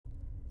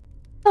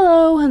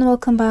Hello and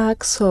welcome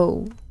back.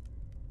 Oh,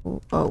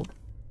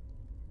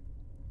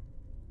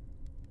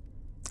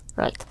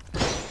 right.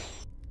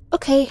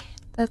 Okay,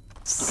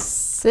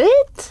 that's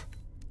it.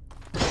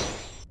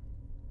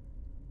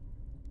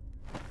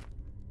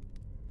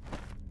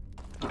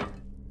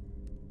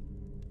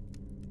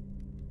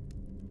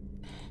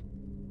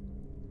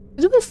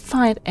 Did we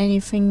find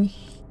anything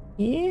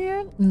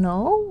here?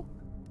 No,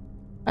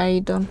 I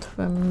don't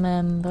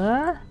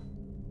remember.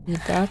 Did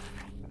that?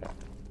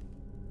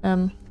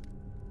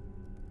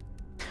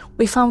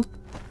 We found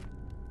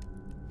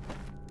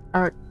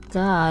our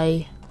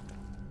guy.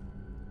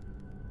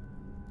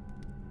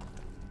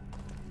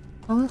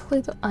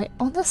 I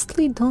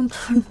honestly don't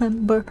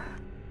remember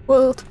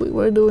what we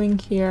were doing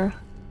here.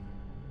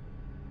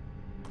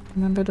 I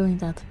remember doing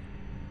that.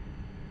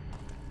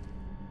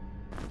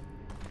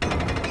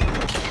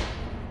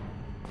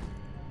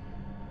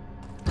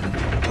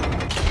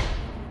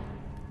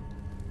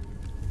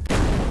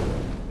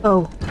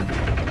 Oh.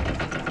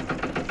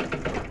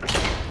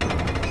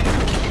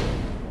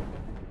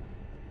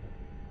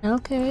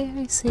 Okay,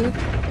 I see it.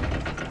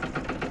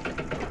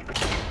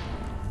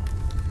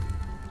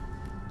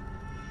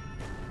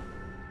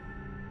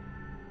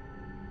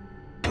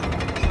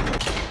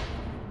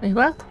 Wait,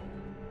 what?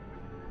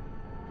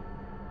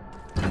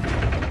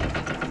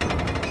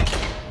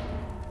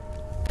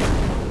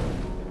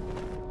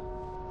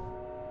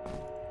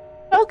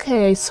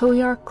 Okay, so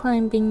we are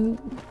climbing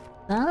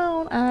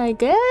down, I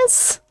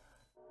guess?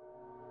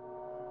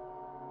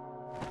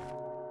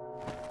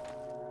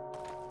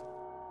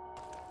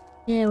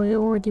 Yeah, we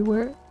already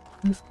were.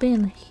 We've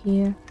been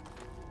here.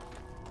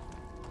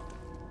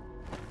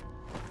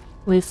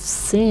 We've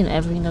seen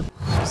everything that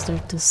was there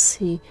to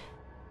see.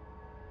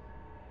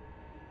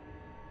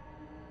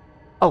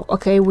 Oh,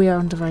 okay, we are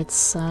on the right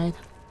side.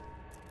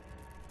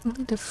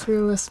 Only the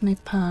fearless may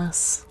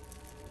pass.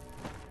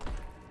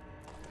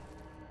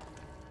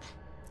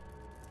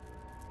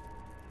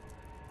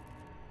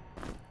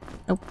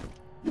 Nope.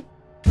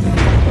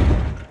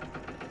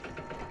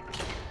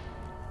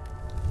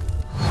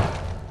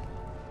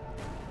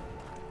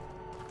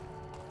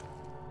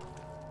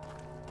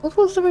 What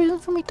was the reason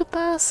for me to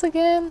pass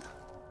again?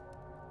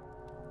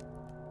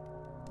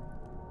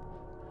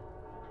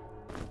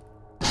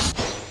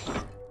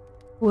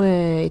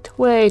 Wait.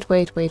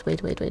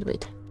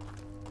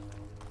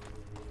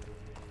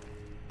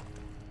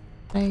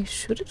 Can I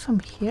shoot it from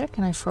here?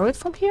 Can I throw it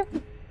from here?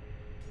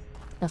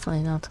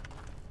 Definitely not.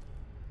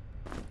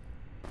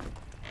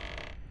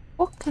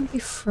 What can be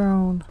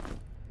thrown?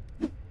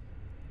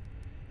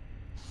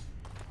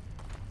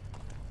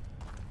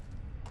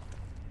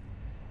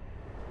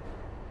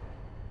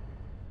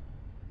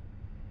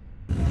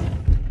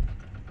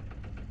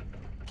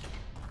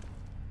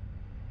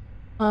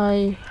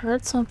 I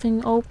heard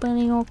something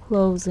opening or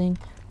closing.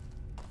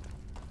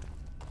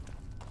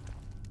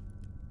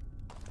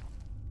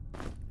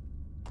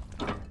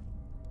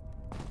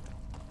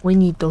 We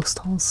need those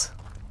stones.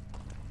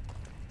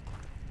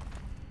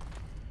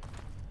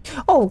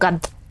 Oh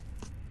god!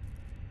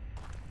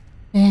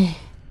 Eh.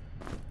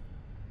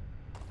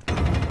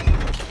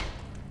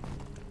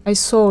 I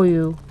saw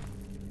you.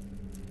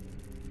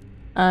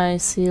 I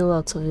see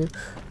lots of you.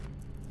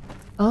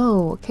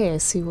 Oh, okay, I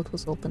see what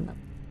was open now.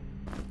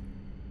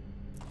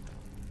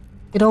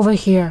 Get over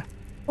here.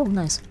 Oh,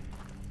 nice.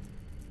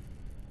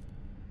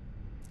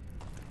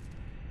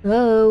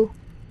 Hello?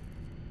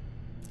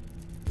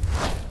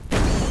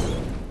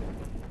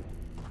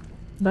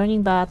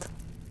 Burning bat.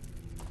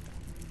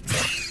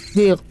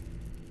 Deal.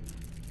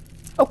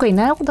 Okay,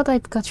 now that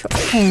I've got your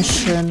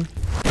attention.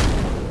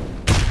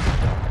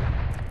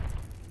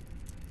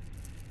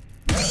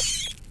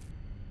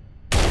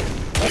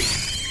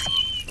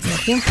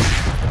 Thank you.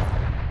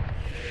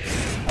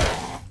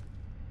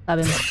 Stab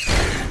him.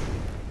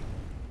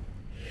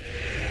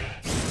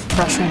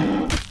 Crush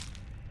him.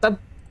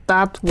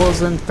 That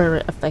wasn't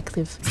very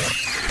effective.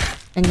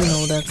 And you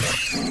know that.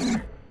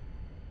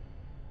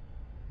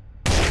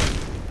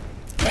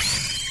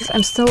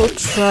 I'm still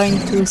trying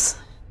to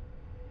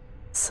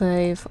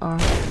save our...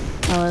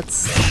 Oh,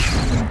 let's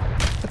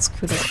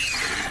screw that.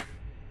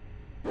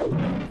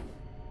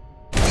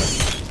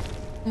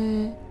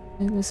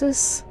 And this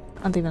is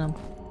anti-venom.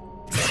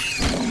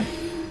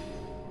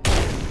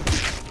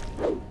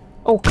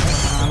 Oh,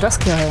 come on,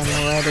 just kill him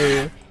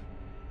already.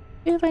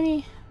 Do you have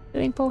any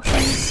healing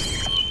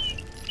potions?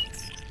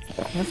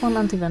 We have one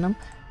anti-venom.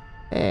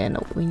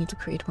 No, we need to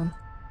create one.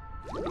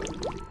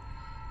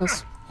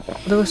 Because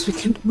otherwise we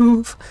can't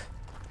move.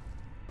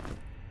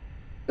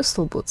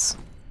 Crystal boots.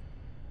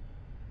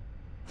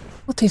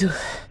 What do you do?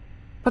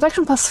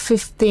 Protection plus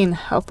 15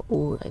 health.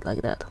 Oh, I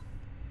like that.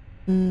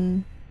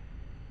 Here.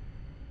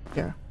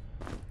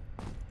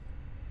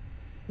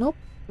 Nope.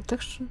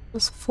 Protection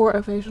plus 4,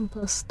 evasion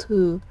plus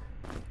 2.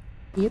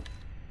 Yep.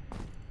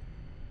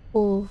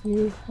 All of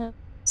you have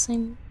the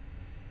same...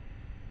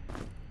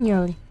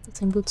 nearly the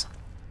same boots.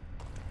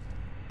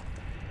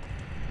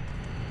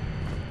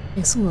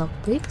 Okay, some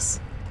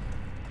lockpicks.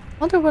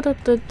 Wonder whether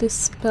this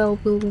spell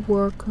will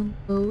work on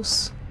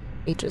those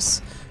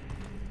pages.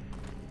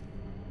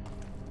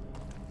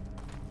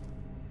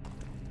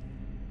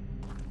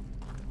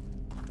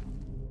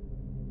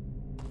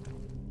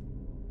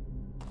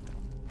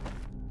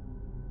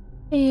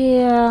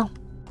 Yeah.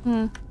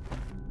 I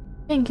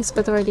think it's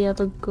better idea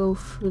to go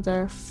through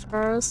there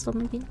first, or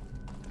maybe...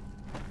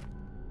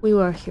 We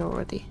were here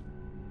already.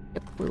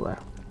 Yep, we were.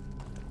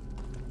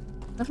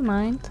 Never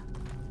mind.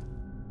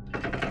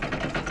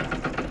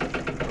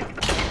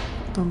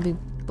 Don't be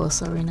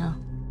sorry now.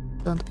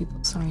 Don't be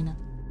sorry now.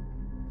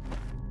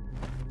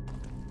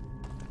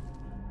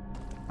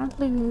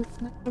 Apparently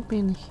we've never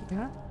been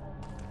here.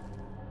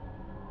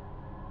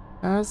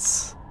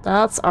 That's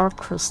our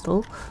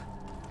crystal.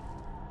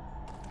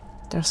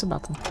 There's a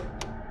button.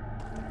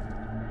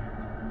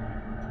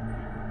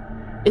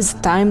 Is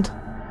it timed?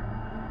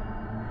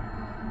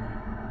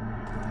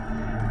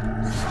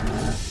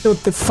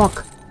 What the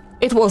fuck?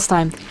 It was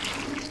timed.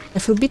 I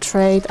feel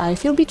betrayed. I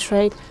feel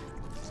betrayed.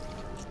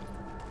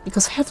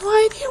 Because I have no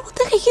idea what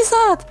the heck is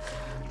that?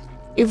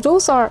 If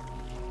those are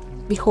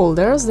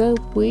beholders, then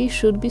we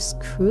should be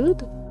screwed.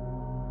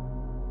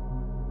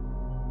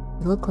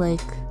 They look like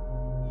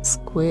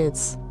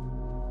squids.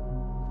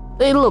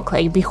 They look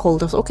like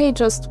beholders. Okay,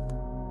 just...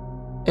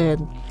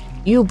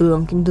 you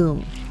belong in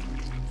doom.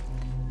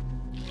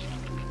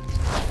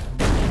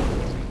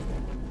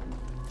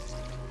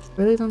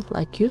 Really don't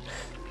like you.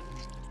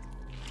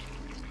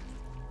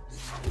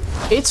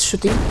 It's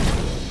shooting.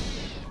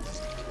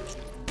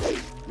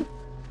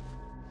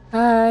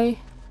 Hi.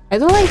 I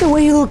don't like the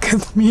way you look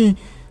at me.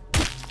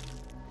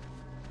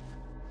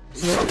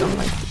 I don't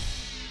like it.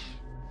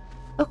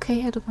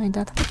 Okay, I don't mind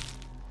that.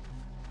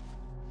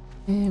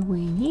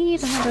 We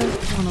need another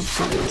one of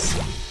these.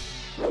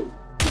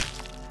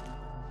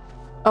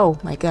 Oh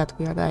my god,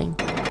 we are dying.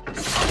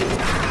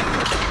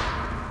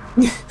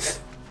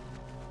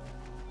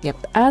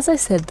 Yep, as I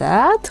said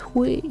that,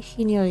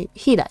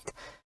 he died.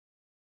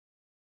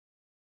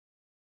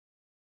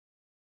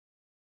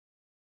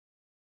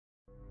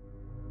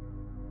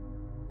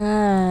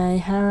 Hi,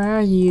 how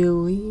are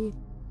you?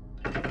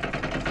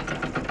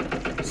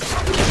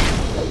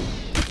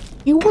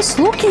 He was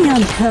looking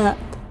at that.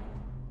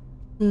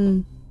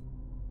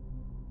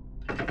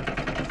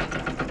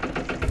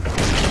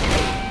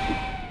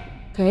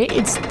 Okay,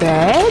 it's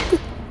dead.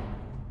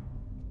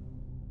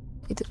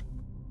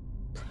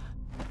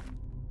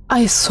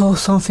 I saw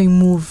something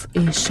move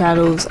in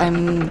shadows.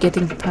 I'm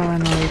getting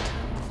paranoid.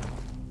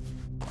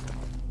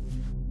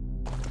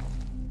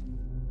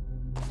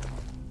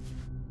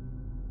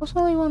 Was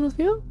only one of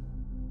you?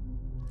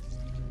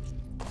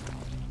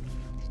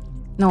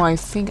 No, I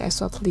think I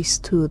saw at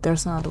least two.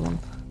 There's another one.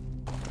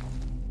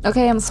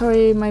 Okay, I'm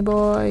sorry, my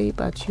boy,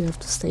 but you have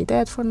to stay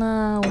dead for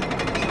now.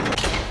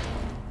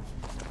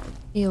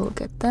 You'll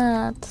get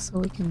that, so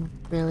we can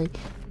really...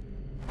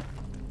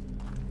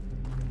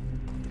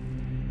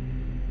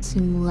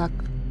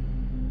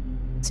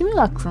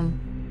 Simulacrum.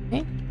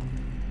 Okay.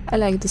 I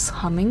like this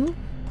humming.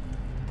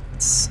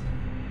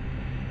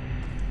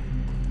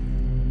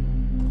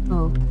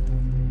 Oh.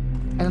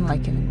 I don't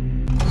like it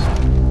anymore.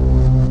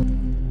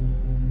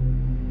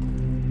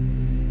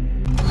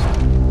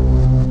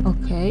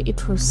 Okay, it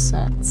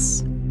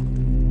resets.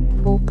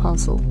 Full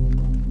puzzle.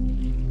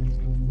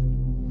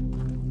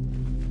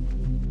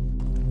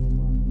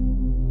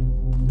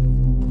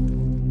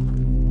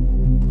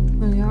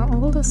 We are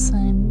all the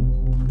same.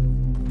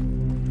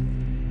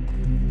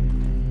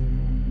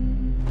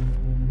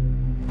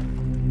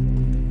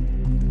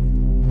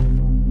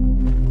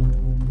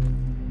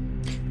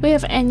 Do we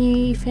have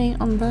anything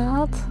on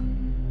that?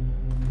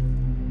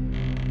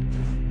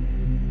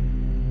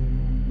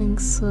 I think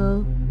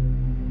so.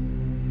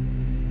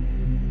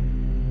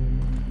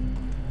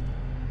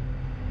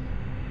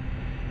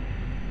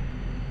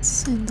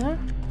 What's in there?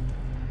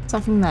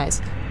 Something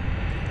nice.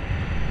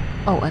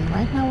 Oh, and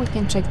right now we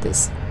can check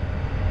this.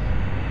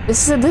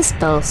 This is a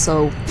dispel,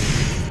 so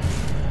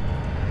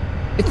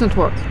it's not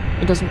working.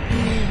 It doesn't.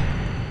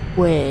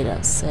 Wait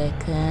a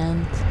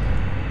second.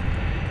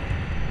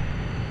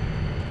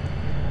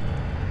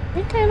 I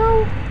think I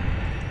know.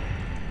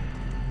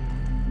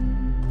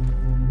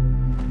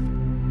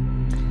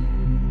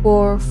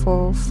 Four,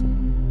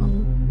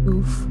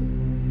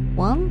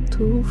 1,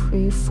 2,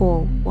 3,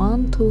 4.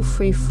 1, 2,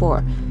 3,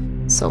 4.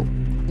 So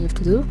what you have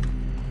to do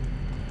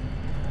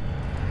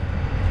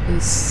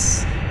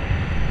is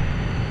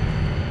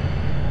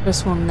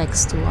there's one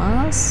next to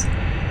us.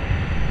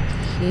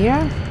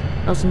 Here.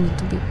 Doesn't need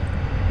to be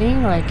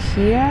thing like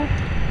here.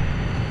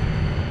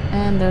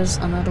 And there's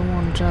another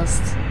one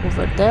just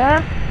over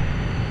there.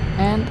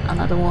 And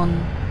another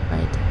one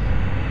right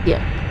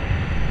here.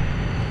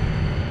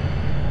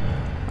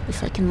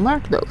 If I can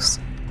mark those.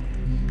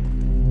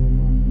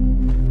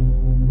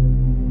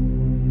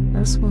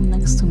 There's one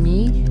next to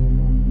me.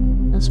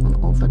 There's one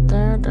over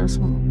there. There's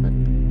one over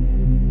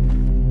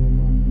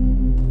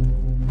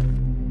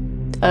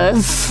there.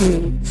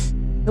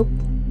 Nope.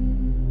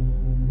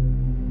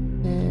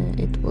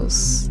 It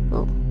was...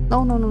 Oh.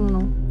 No, no, no, no,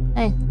 no.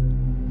 Hey.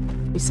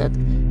 We said.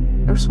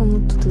 There's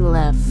one to the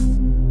left.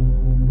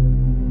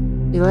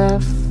 The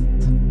left.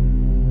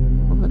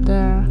 Over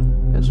there.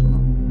 There's one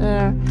over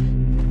there.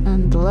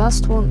 And the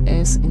last one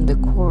is in the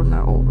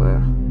corner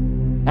over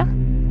there.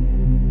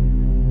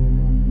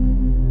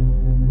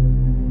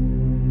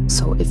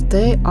 So if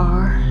they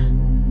are,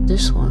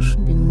 this one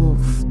should be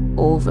moved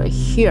over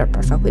here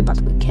perfectly,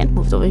 but we can't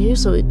move it over here,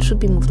 so it should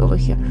be moved over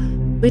here.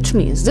 Which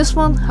means this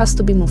one has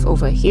to be moved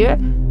over here.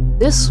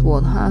 This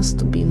one has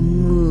to be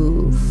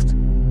moved.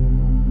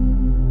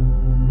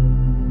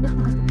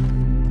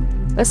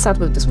 Let's start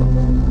with this one.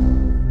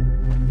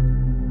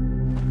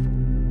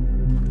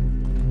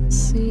 Let's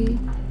see.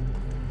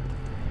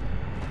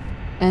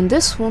 And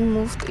this one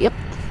moved. Yep,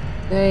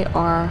 they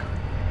are.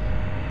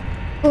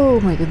 Oh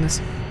my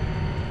goodness.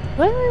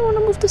 Why do I want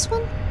to move this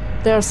one?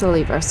 There's a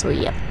lever, so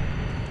yeah.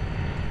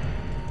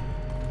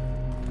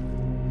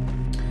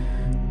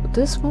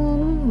 This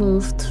one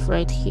moved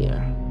right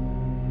here.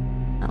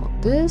 Now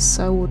this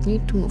I would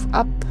need to move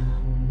up,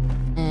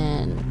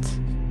 and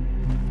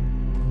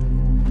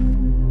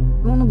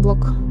I want to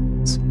block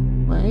this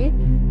way.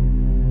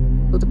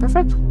 So the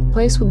perfect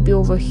place would be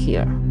over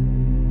here,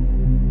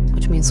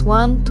 which means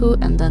 1, 2,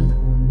 and then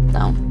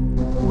down.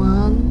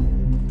 1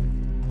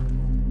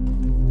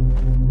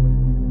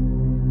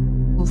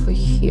 over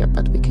here,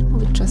 but we can't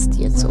move it just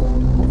yet. So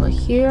over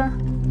here,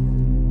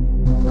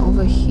 and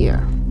over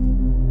here.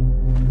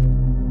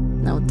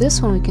 Now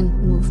this one we can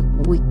move.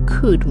 We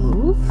could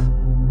move.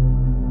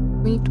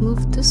 We need to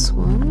move this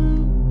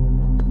one.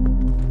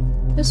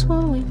 This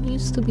one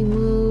needs to be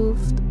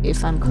moved,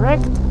 if I'm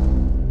correct.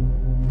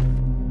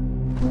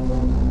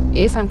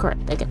 If I'm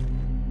correct, again.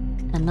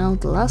 And now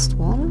the last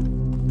one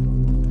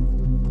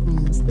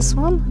means this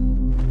one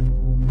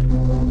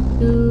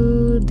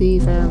to the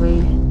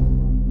very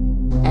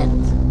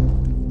end.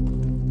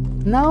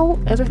 Now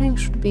everything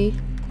should be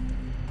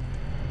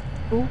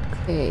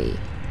okay.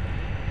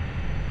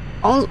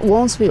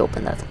 Once we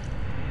open that.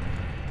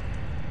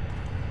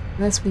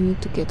 Unless we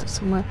need to get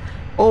somewhere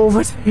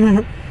over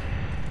there.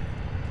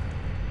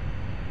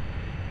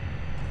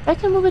 I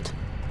can move it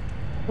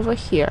over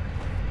here.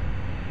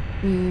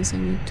 Means I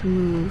need to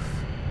move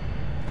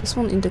this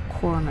one in the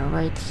corner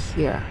right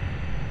here.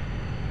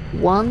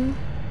 1.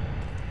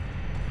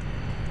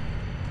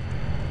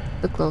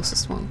 The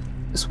closest one.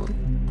 This one.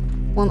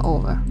 1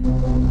 over.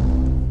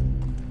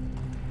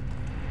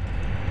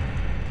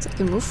 So I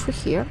can move through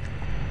here.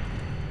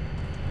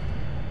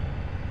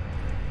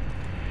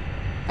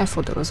 I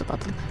thought there was a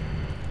button.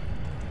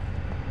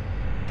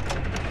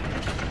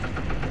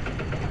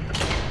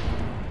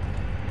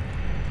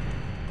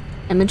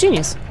 I'm a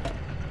genius.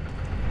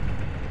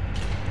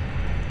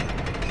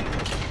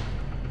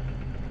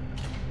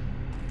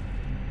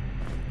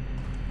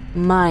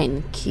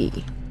 Mine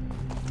key.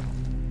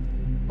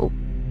 Oh.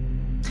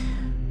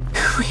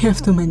 We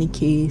have too many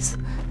keys.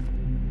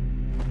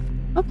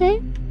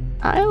 Okay.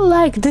 I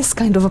like this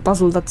kind of a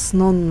puzzle that's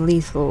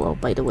non-lethal. Oh,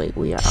 by the way,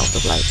 we are out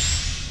of life.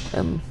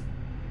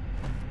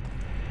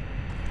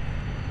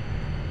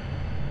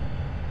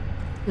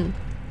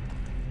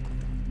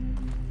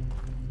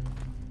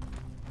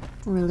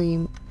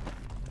 Really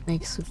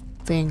makes you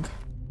think.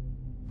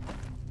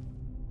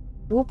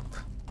 Whoop.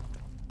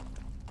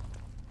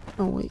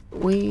 Oh wait,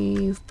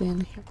 we've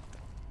been here.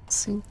 Let's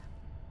see.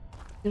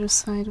 The other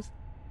side of.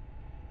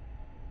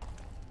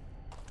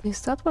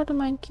 Is that where the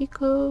mine key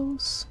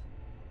goes?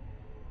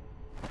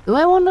 Do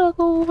I want to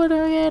go over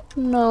there yet?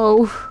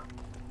 No.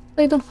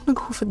 I don't want to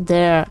go over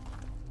there.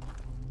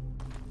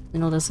 You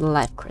know, there's a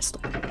life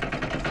crystal.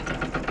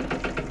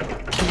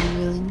 I'm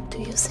willing to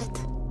use it.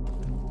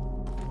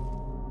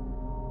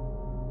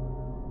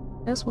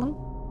 There's one.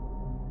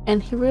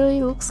 And he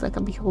really looks like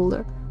a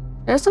beholder.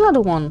 There's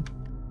another one.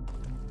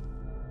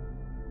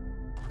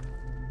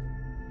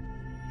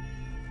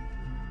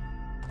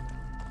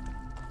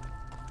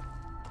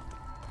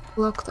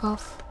 Blocked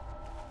off.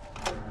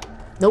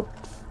 Nope.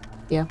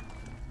 Yeah.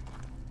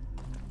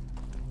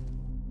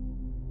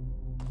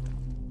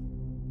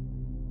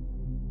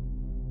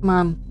 Come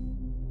on.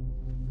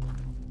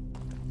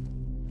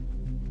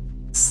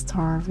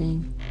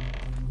 Starving.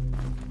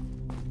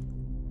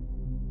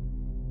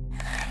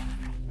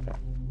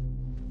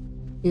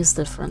 He's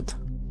different.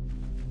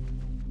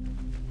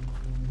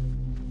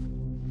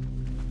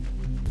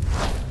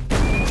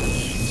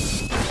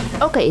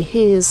 Okay,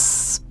 he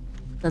is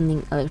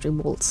sending electric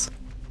bolts.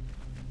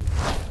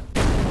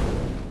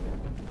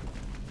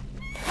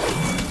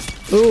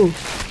 Ooh.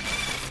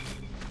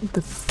 What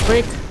the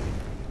frick?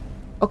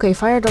 Okay,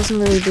 fire doesn't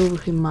really do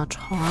him much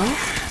harm.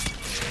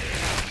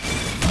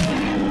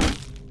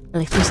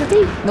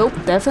 Electricity? Nope,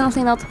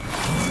 definitely not.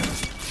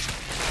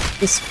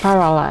 He's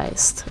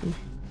paralyzed.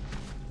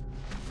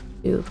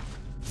 Ew.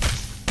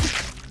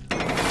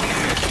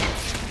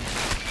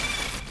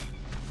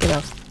 Get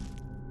out.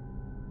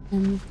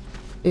 And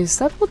is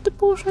that what the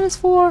potion is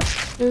for?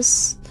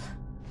 This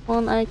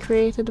one I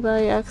created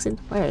by accident?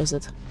 Where is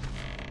it?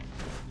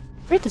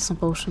 Created some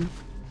potion.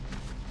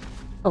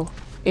 Oh,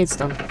 it's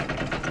done.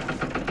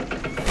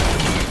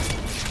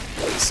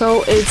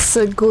 So it's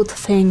a good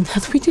thing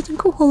that we didn't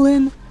go all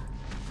in.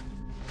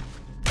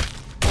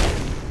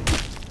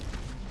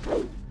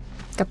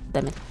 God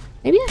damn it.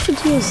 Maybe I should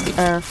use the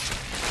earth.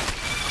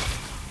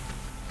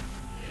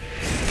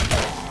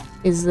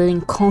 It's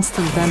doing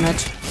constant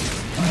damage.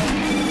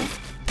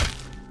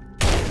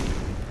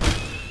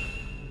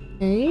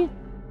 Okay.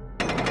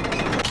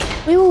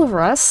 We will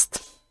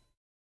rest.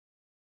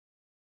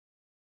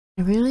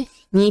 I really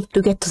need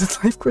to get to the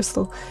drive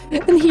crystal.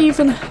 And he's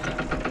even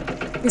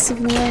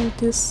wearing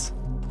this.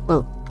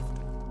 Well,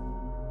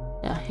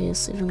 yeah, he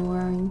is even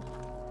wearing.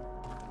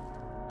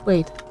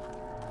 Wait.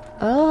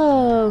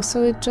 Oh,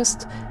 so it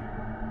just.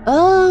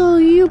 Oh,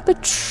 you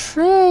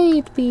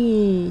betrayed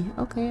me.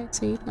 Okay, I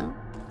see it now.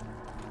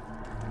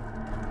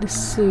 Let's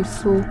see,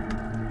 fool.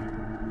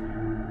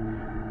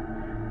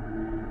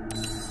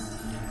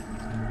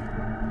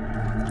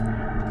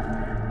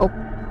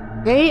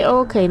 Okay,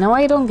 okay, now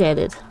I don't get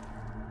it.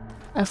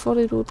 I thought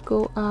it would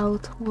go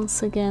out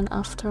once again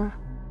after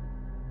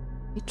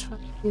we tried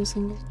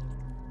using it.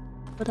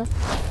 But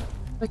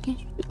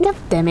okay. God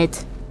damn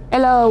it.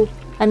 Hello,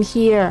 I'm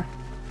here.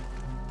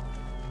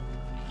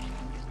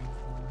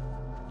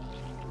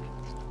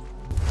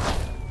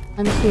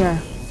 I'm here.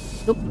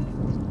 Nope.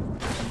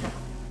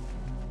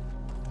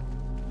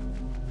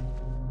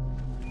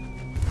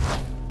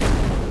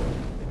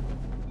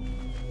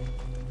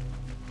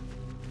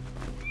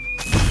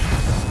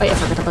 Oh yeah, I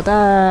forgot about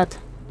that.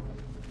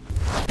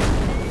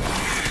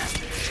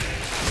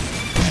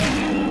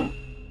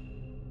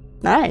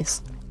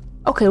 Nice.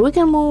 Okay, we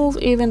can move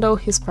even though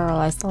he's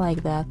paralyzed. I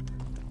like that.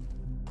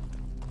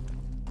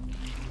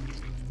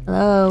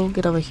 Hello,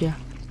 get over here.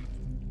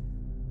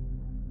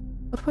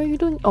 What were you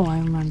doing? Oh, I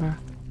remember.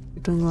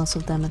 You're doing lots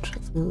of damage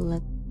if you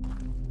let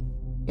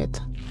get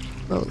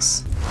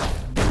close.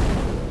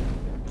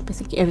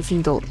 Basically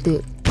everything though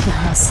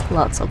has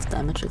lots of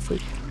damage if we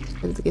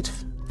let it get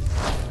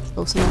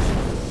close enough.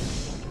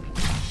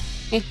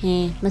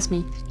 Hehe, miss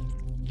me.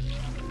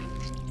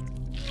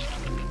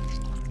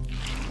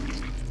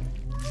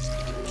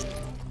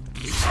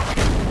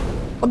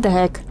 What the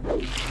heck?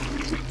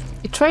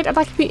 You tried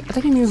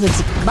attacking me with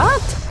its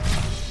butt?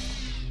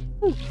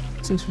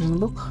 Seems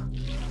reasonable.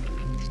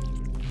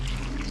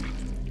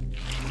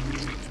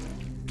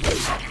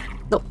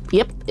 No,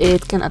 yep,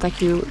 it can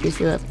attack you if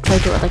you try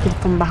to attack it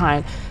from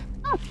behind.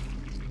 Oh.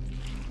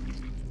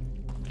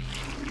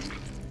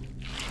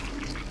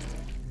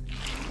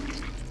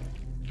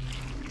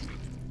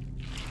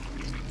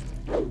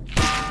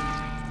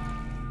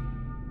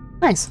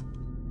 Nice.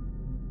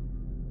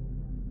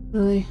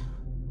 Really,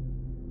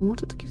 I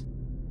wanted to give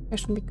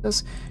question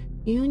because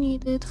you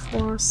need it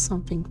for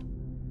something.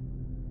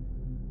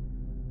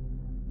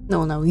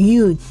 No, now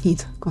you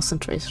need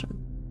concentration.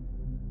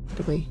 By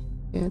the way,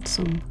 get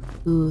some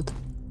food.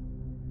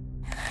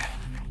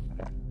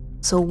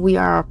 So we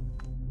are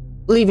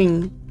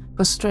leaving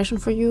concentration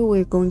for you.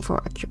 We're going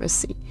for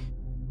accuracy.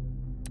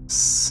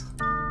 So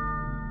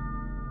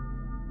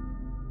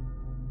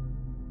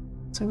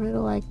I really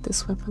like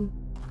this weapon.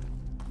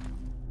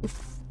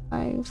 If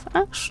I've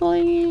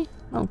actually...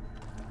 Oh.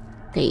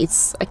 Okay,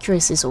 its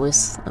accuracy is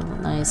always a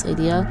nice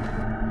idea.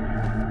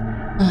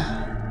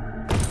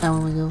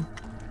 Down we go.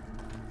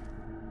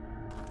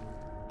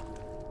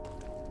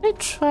 I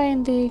try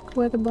and dig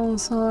where the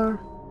bones are.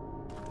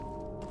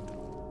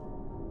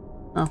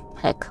 Oh,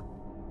 heck.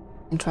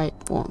 I try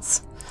it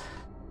once.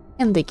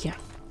 And dig here.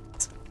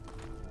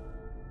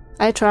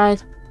 I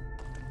tried.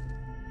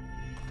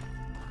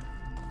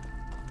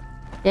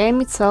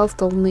 Game itself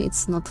told me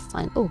it's not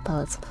fine. Oh,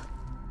 pellets.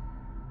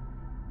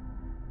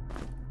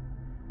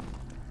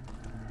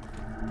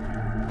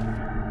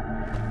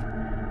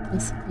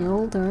 Let's see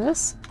all there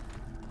is.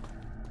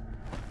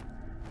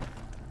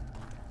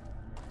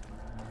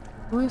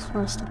 Always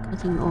first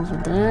getting over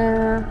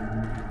there.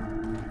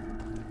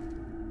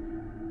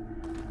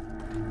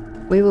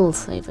 We will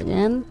save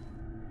again.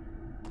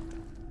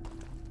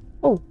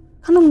 Oh,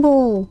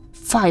 cannonball!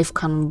 5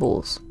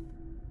 cannonballs.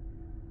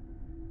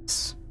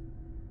 Yes.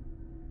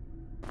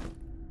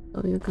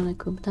 So you're gonna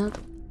equip that.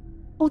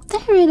 Oh,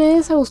 there it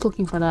is! I was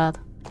looking for that.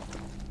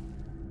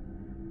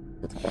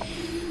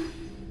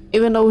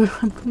 Even though we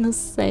were gonna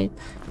save.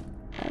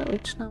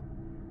 Which now?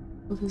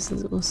 Oh, this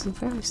was a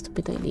very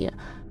stupid idea.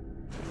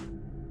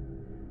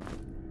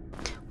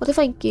 What if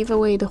I give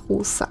away the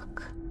whole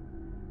sack?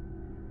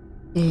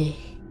 Hey,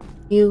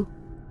 you.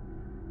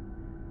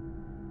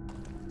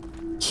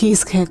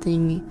 He's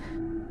getting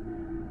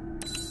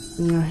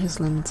near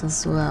his limits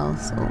as well,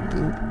 so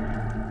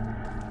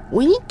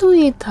we need to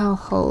eat a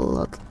whole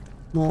lot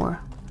more.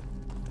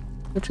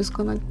 Which is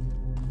gonna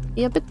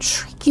be a bit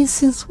tricky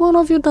since one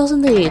of you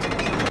doesn't eat.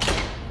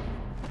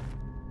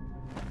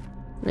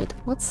 Wait,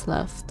 what's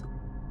left?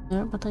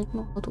 There, but I don't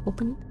know how to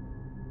open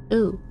it.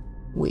 Oh,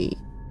 we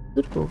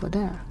could go over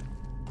there.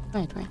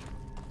 Right.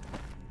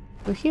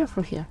 We're here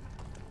for here.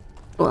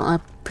 Well,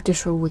 I'm pretty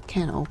sure we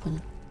can open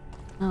it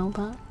now,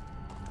 but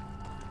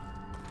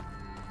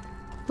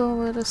go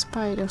where the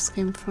spiders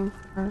came from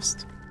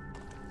first.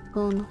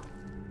 Go on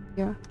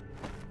here.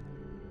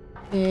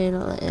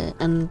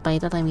 And by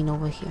that I mean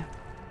over here.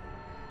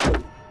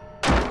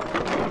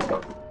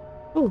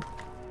 Oh.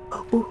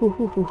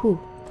 Ooh.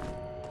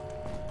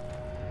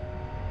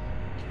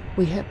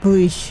 We have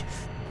push.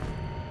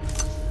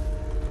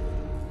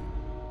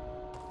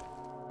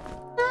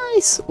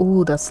 Nice.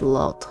 Ooh, that's a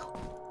lot.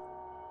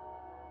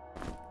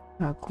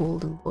 our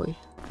golden boy.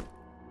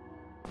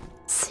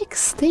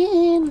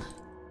 16!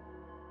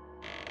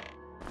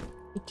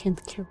 We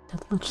can't carry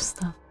that much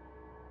stuff.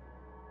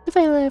 If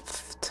I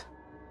left...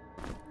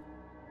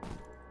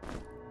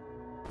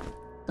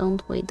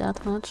 Don't weigh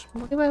that much.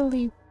 What if I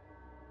leave?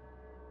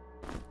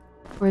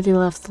 Already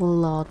left a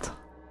lot.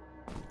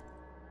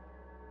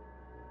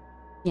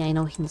 Yeah, I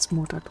know he needs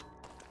mortar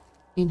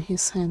in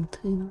his hand,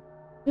 you know.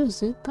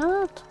 Use it,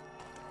 but...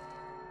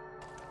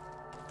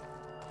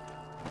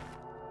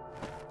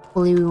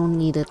 Hopefully we won't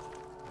need it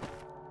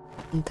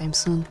anytime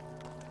soon.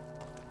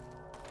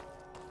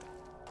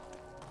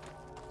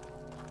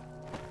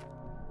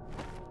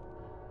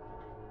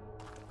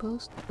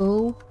 Supposed to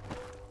go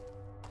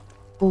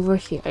over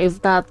here,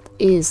 if that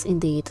is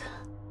indeed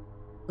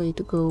way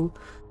to go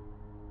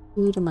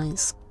to the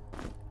mines.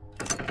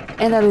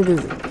 And that is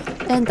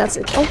it. And that's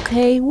it.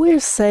 Okay, we're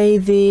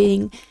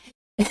saving.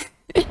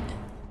 Sorry,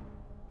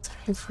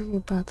 I forgot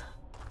about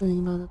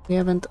feeling about it. We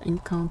haven't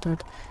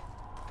encountered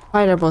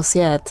fighter boss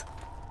yet.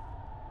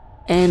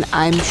 And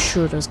I'm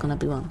sure there's gonna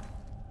be one.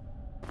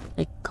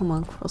 Like, come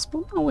on,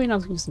 crossbow. No, we're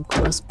not using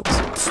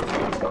crossbows.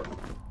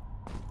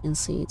 And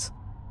see it.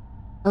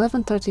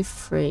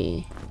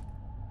 1133.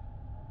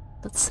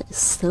 That's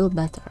still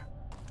better.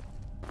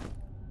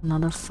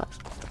 Another 5.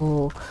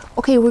 Oh,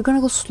 okay, we're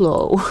gonna go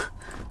slow.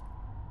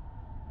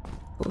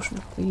 Potion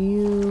for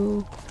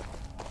you.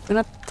 We're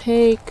gonna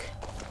take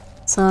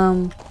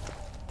some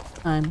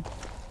time.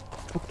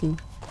 Okay.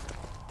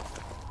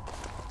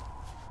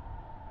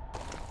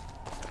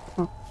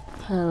 Oh,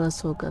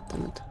 perilous, oh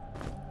goddammit.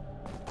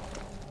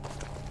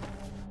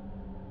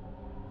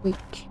 We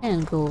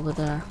can go over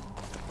there.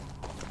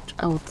 Which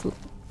I would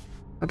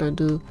rather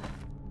do.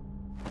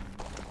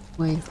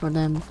 Wait for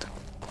them to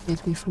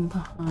get me from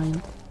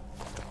behind.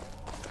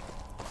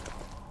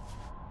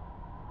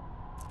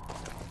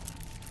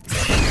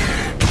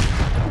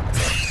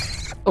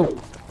 Oh.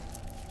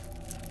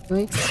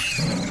 Wait.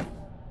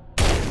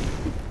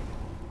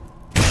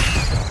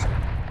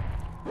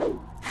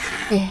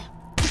 Yeah.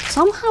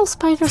 Somehow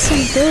spiders in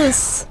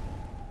this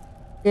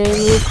game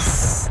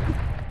looks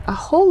a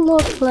whole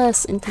lot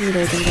less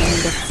intimidating than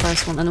in the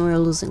first one, and we're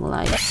losing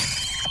life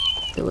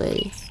the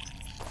way.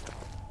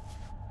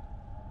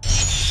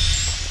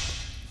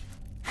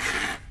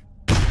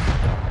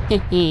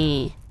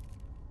 Hehe.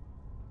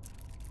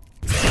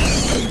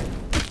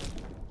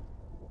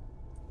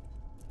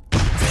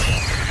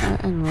 I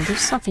don't know,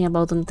 there's something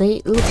about them.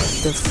 They look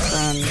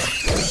different.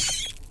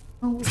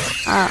 Oh,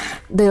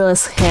 they're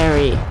less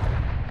hairy.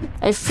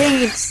 I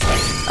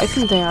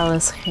think they are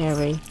less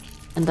hairy.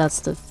 And that's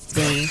the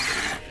thing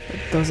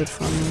that does it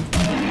for me.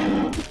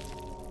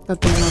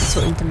 That they're not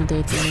so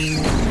intimidating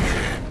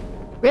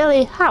anymore.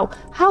 Really? How?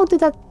 How did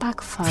that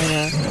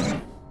backfire?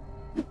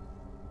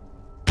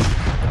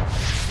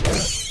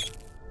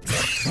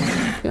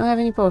 We don't have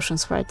any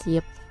potions, right?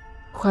 Yep.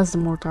 Who has the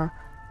mortar?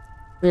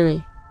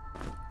 Really?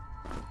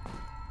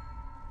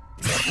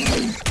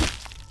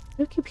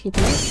 You keep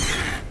hitting it.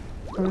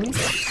 Sorry.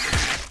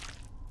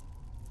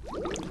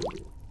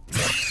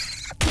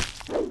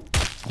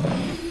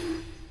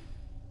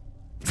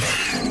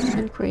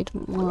 And create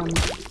one.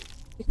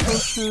 Big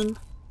potion.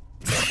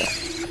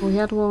 Oh, we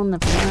had one,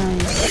 never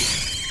mind.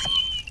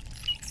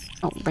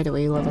 Oh, by the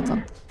way, you leveled up.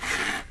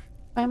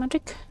 Fire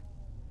magic?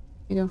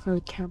 We don't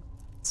really care about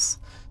this.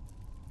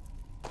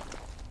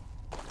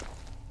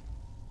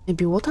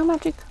 Maybe water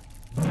magic?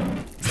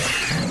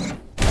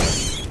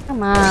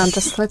 Come on,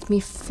 just let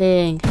me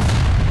think.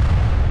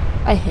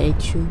 I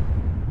hate you.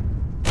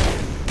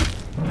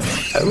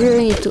 I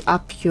really need to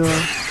up your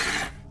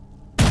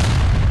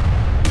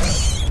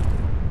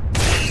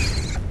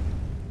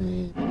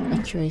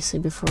accuracy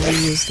before we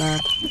use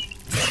that.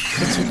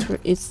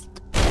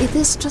 It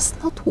is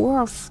just not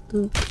worth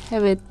to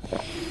have it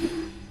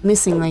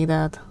missing like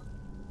that.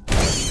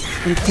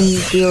 And can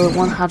deal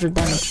 100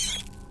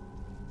 damage.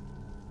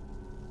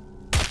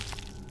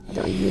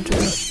 The way you do.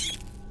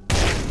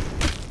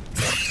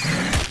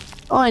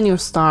 Oh, and you're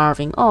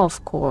starving. Oh,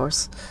 of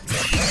course.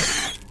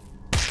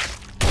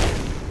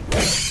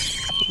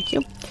 Thank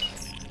you.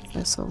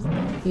 Okay, so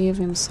give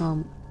him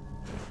some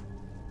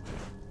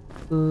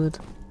food.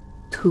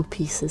 2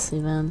 pieces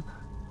even.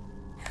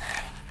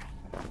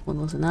 One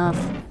was enough.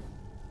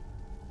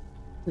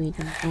 We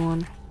can go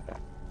on.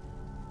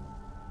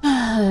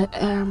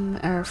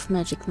 Earth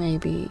magic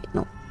maybe.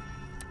 No.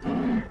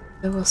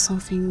 There was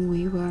something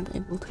we weren't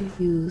able to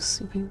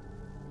use.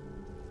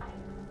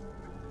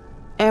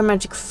 Air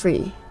magic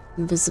free.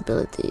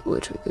 Invisibility,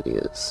 which we could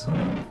use.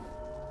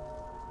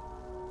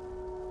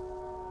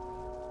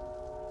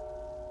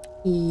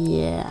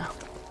 Yeah.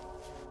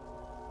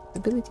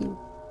 Ability.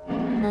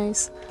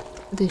 Nice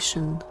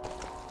addition.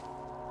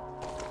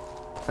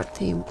 Our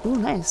team. Oh,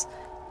 nice.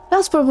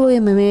 That's probably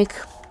a mimic.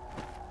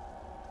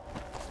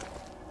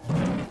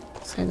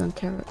 So I don't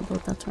care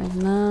about that right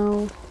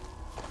now.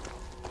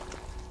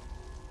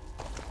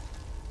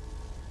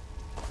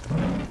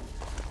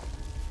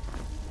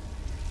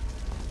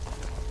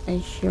 I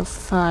hear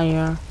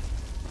fire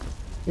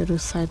the other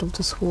side of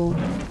this wall.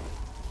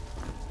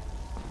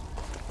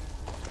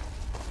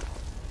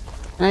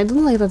 And I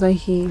don't like that I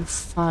hear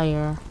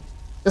fire.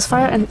 There's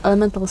fire and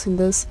elementals in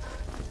this.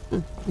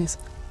 Yes.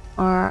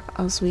 Are,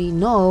 as we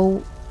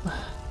know,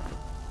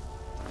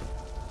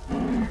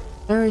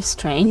 very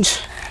strange.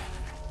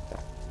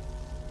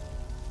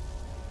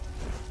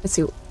 Let's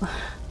see.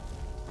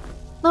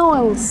 No,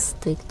 I will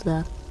stick to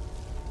that.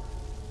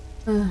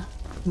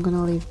 I'm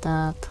gonna leave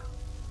that.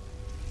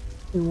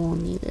 We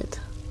won't need it.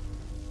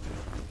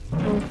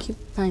 I'll keep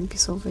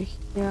timepiece over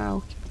here.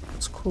 I'll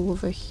keep scroll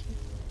over here.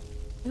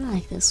 I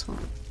like this one.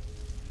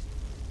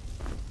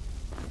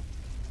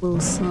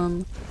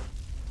 Wilson.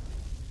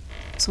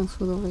 Some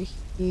food over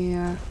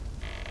here.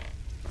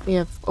 We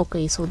have,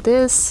 okay, so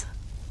this,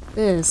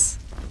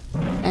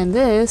 and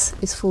this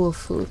is full of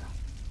food.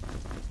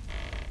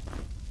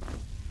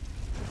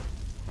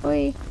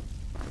 Oi.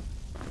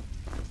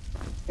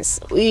 Yes,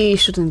 we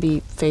shouldn't be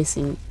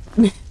facing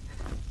away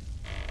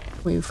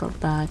with our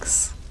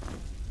bags.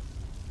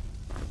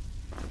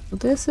 So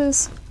this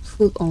is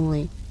food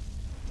only,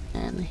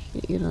 and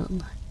you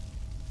don't.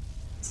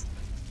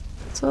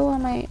 So I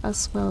might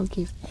as well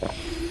give.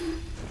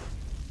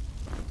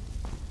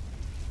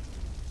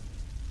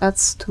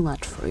 That's too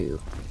much for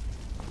you.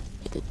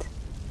 Eat it.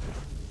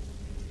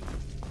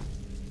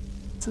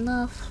 It's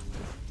enough.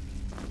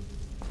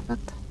 But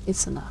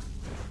it's enough.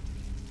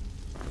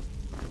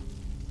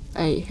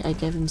 I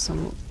gave him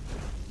some.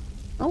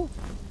 Oh.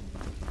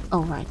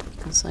 Oh right,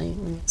 because I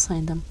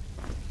reassigned them.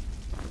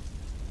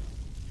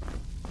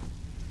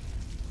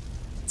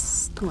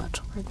 It's too much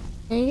already.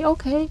 Okay,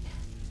 okay.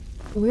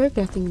 We're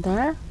getting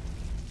there.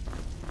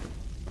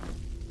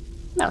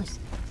 Nice.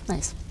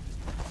 Nice.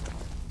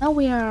 Now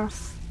we are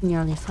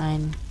nearly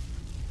fine.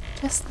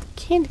 Just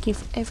can't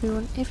give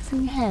everyone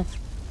everything you have.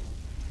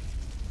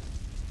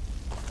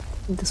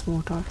 This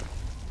mortar.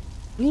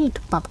 We need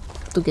to pop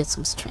to get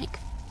some strength.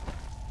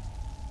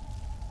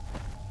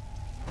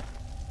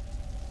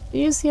 Do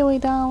you see a way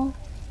down?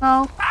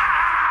 No.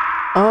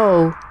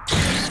 Oh.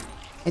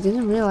 I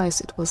didn't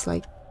realize it was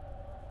like...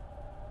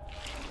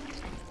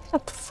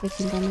 God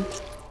freaking damn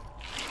it.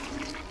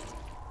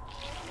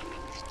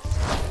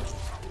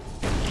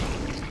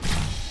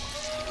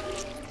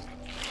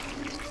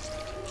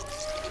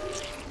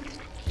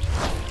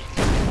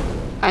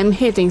 I'm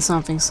hitting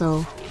something,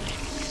 so...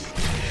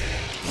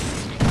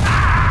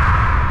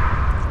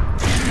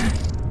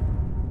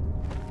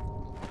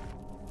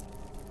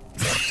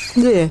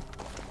 Yeah.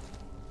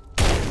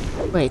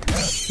 Wait.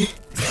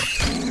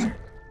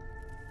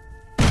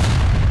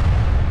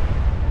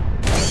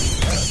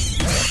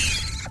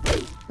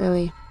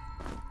 Really?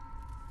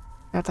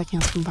 They're attacking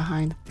us from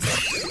behind.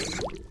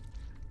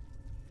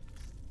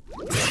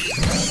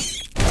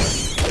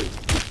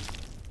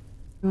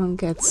 Everyone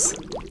gets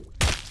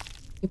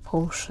a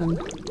potion.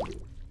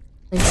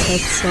 They said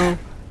so.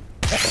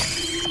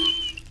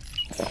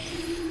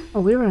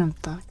 Oh, we were in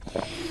attack.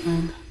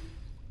 Fine.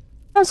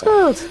 That's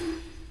good!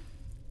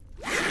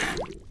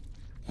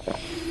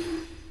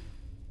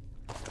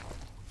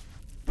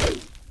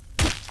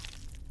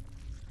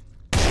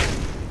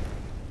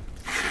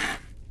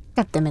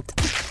 God damn it.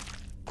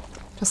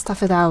 Just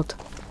stuff it out.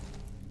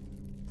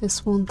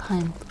 This one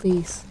time,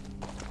 please.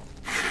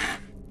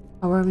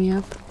 Power me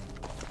up.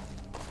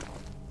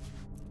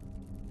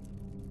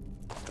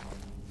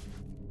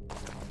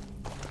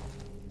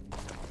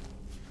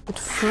 It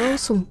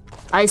throws some...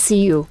 I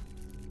see you.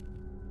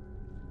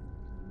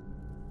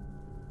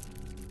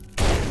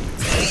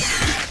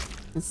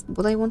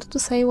 What I wanted to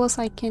say was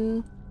I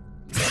can...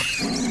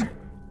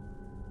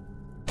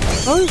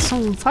 throw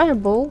some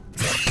fireball.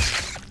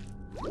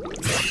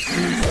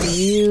 For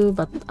you,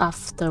 but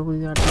after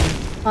we are done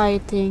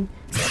fighting.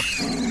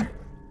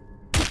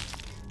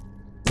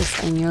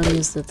 Yes, I nearly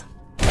used it.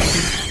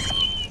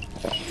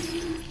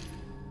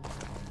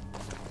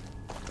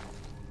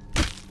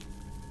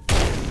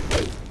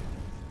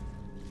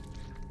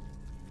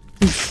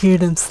 You hear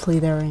them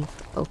slithering.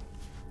 Oh.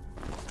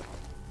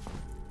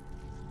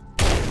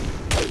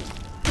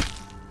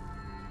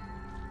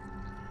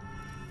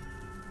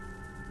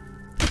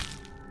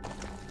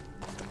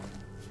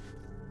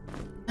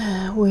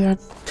 We are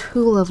 2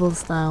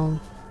 levels down.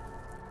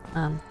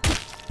 And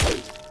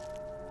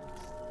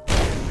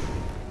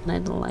I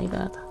don't like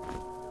that.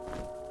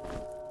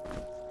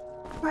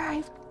 Where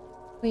are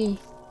we?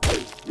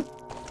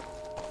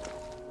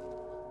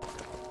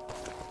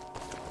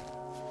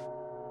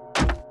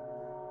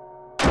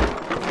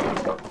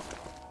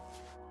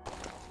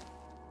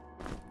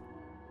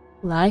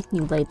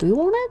 Lightning blade, do you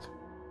want it?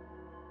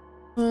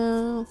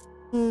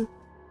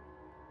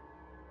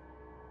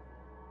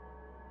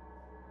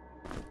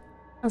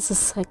 That's the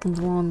second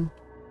one.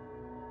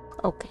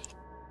 Okay.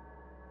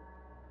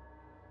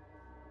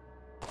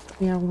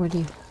 We are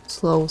already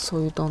slow, so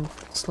you don't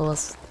slow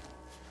us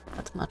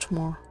that much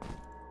more.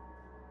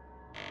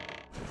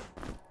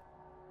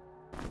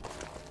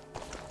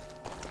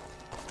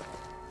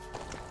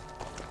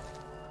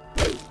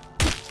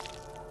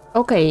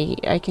 Okay,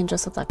 I can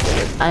just attack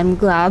with it. I'm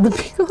glad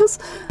because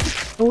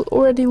I will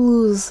already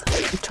lose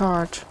the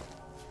charge.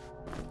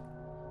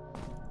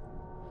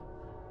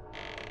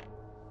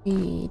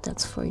 Okay,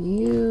 that's for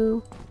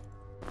you.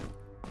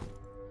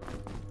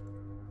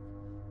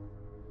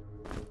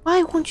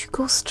 Why won't you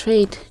go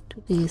straight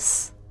to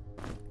this?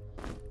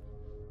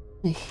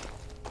 Hey.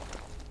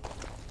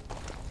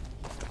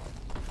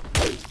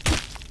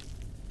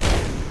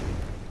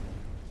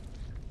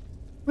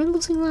 We're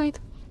losing light?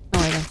 No,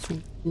 I don't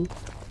think we do.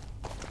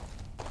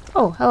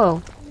 Oh,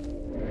 hello.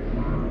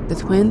 The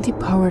 20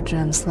 power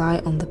gems lie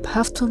on the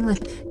path to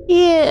light.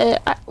 Yeah,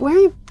 were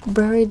you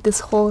buried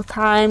this whole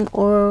time,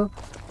 or...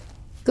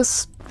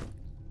 Because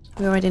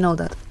we already know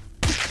that.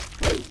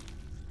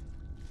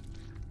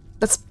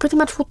 That's pretty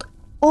much what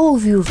all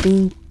of you have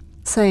been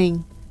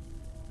saying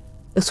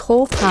this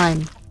whole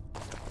time.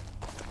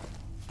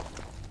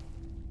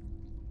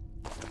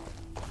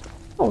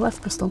 Oh,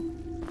 left crystal.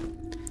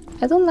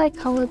 I don't like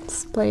how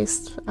it's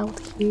placed out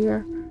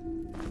here.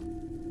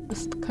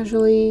 Just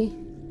casually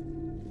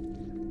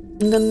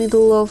in the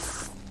middle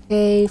of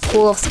a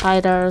full of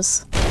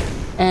spiders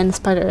and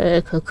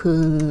spider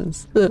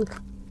cocoons.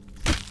 Ugh.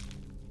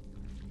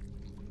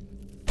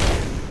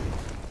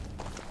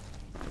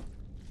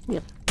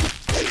 Yep.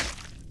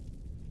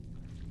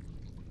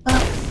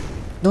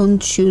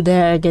 Don't you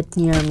dare get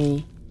near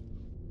me.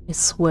 I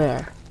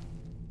swear.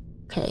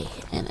 Okay,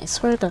 and I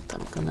swear that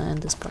I'm gonna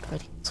end this part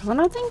right here. So for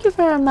now, thank you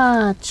very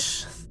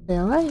much. Stay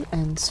alive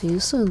and see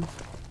you soon.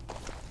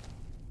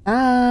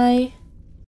 Bye.